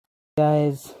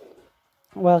Guys,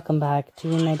 welcome back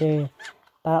to another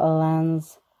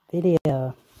Battlelands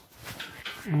video,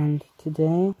 and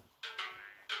today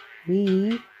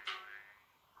we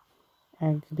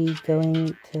are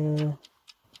going to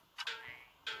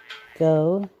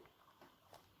go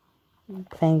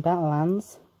playing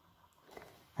Battlelands,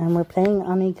 and we're playing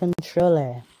on a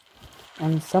controller,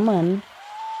 and someone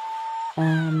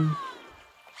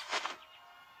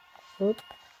oops,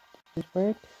 does it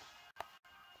work?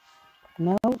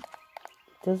 No, it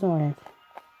doesn't work.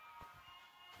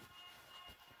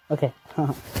 Okay,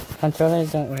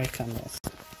 controllers don't work on this.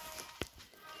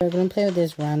 We're gonna play with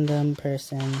this random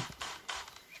person,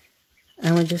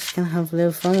 and we're just gonna have a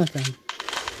little fun with them.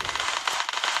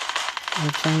 I'm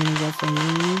trying to get some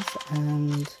wins,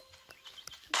 and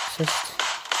just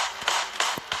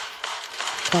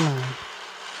come on.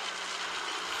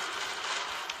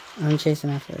 I'm chasing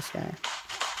after this guy.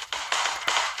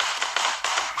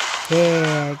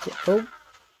 Yeah,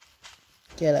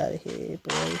 get out of here,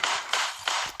 boy.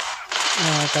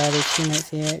 Oh god, his teammates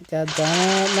here. God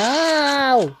damn it.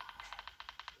 No!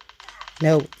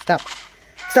 No, stop,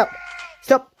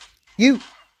 you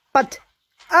butt.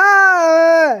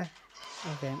 Ah!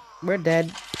 Okay, we're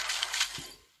dead.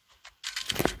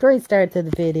 Great start to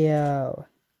the video.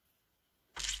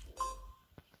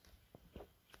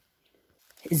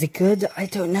 Is it good? I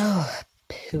don't know.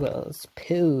 Pools.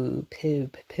 Pools.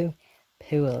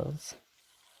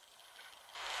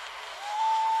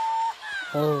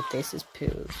 Oh, this is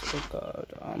pools. Oh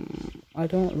god. I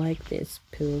don't like this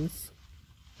pools.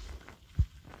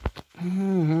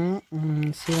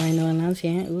 See why no one else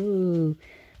here? Ooh,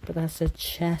 but that's a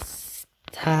chest.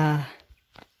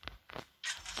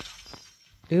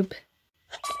 Oop.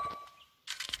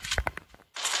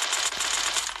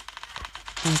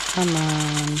 Oh, come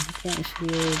on. He's getting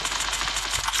shield.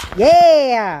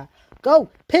 Yeah! Go!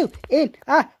 Poo! In!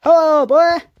 Oh,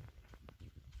 boy!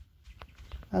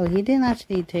 Oh, he didn't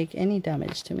actually take any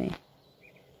damage to me.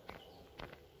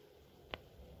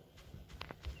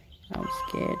 I'm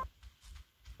scared.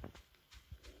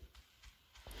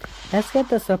 Let's get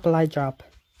the supply drop.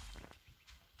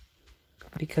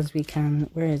 Because we can...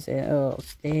 Where is it? Oh,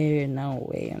 it's there. No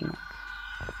way. I'm not.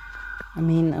 I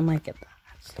mean, I might get that.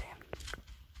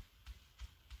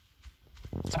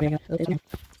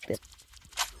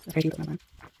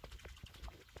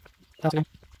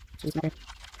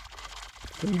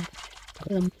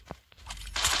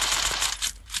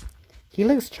 He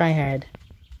looks tryhard.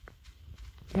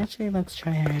 He actually looks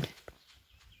tryhard.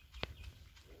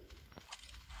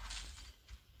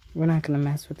 We're not gonna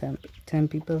mess with them. 10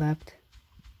 people left.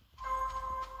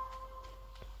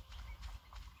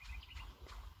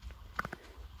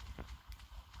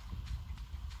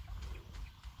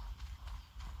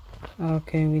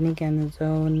 Okay, we need to get in the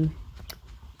zone.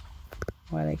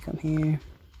 Why they come here?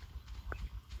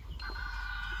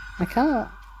 I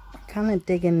kinda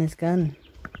digging this gun.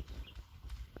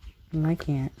 I'm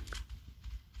liking it.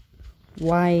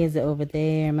 Why is it over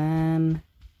there, man?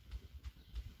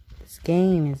 This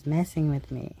game is messing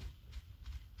with me.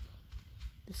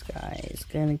 This guy is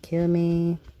gonna kill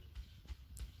me.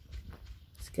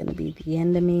 It's gonna be the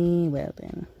end of me. Well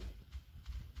then.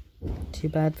 Too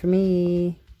bad for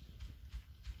me.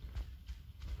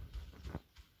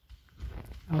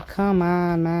 Oh, come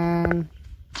on, man.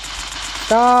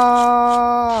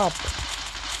 Stop!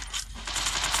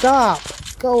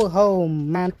 Go home,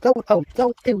 man. Go home.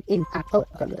 Go to in. Oh,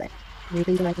 I got that.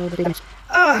 Really like all the damage.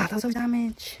 Ah, that's so much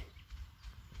damage.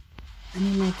 I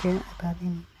need my kit. I badly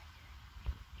need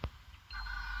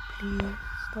my kit. Please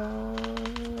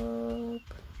stop.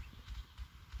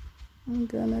 I'm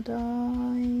gonna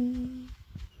die.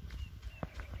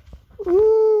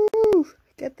 Ooh,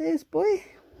 get this, boy.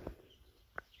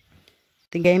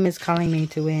 The game is calling me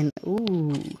to win.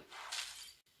 Ooh.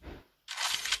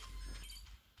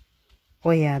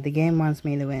 Oh yeah, the game wants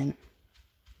me to win.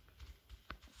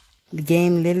 The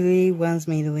game literally wants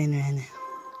me to win right now.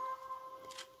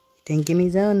 Didn't give me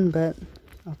zone, but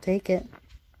I'll take it.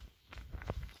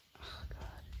 Oh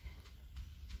god.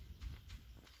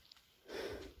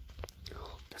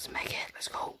 Doesn't make it. Let's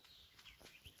go.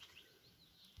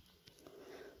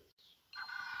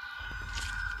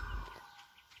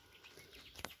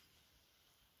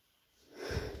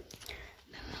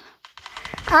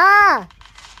 Ah!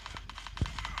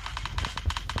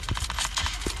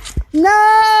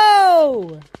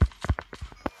 No!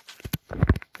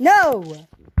 No!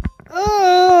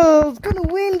 Oh, I was gonna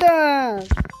win that!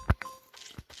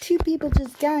 2 people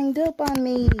just ganged up on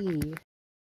me.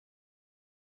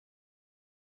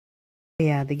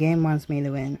 Yeah, the game wants me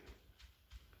to win.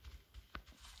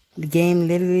 The game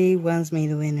literally wants me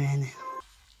to win right now.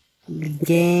 The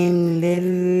game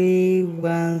literally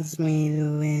wants me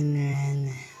to win right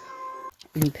now.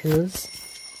 In pools,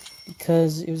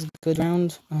 because it was a good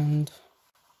round, and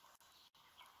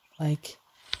like,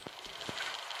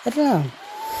 I don't know.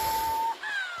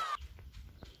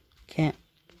 Can't.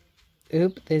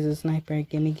 Oop, there's a sniper.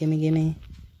 Gimme, gimme, gimme.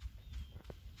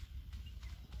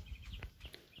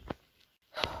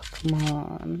 Oh, come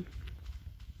on.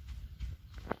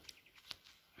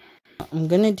 I'm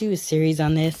gonna do a series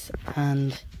on this,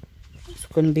 and it's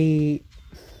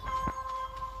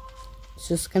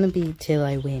just gonna be till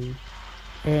I win,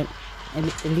 or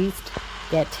at least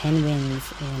get 10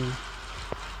 wins in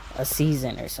a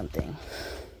season or something,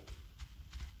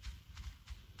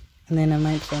 and then I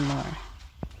might play more.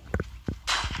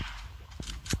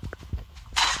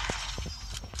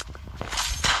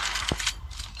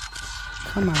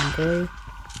 Come on, boy.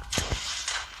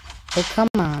 Oh, come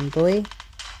on, boy.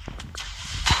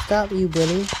 Stop, you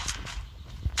bully.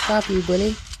 Stop, you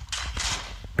bully.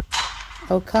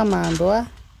 Oh, come on, boy.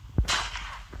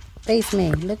 Face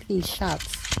me. Look at these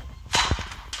shots.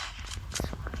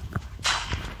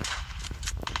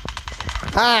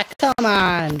 Ah, come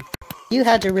on. You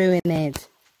had to ruin it.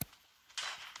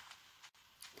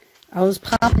 I was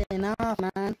popping off,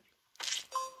 man.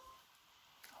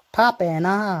 Popping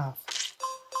off.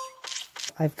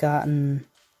 I've gotten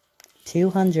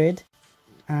 200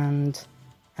 and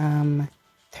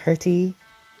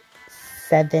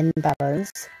 37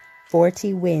 battles,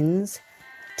 40 wins,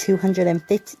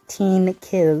 215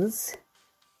 kills.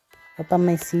 Up on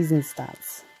my season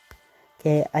stats.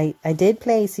 Okay, I did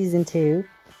play season 2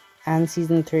 and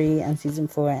season 3 and season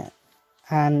 4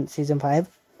 and season 5.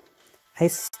 I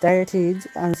started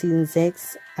on season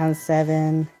 6 and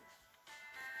 7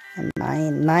 and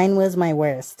 9. 9 was my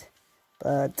worst,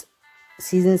 but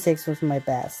season 6 was my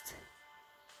best.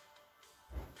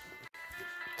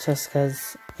 Just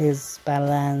because it was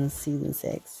Battlelands season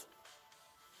 6.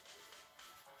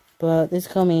 But this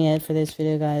is coming it for this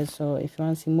video, guys. So if you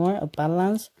want to see more of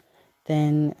Battlelands,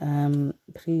 then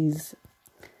please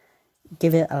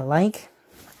give it a like.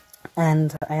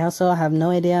 And I also have no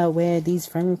idea where these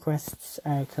friend requests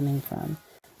are coming from,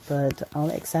 but I'll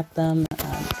accept them.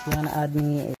 If you want to add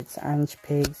me, it's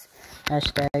OrangePigs,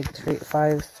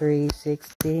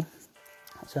 #5360.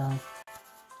 So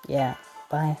yeah,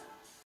 bye.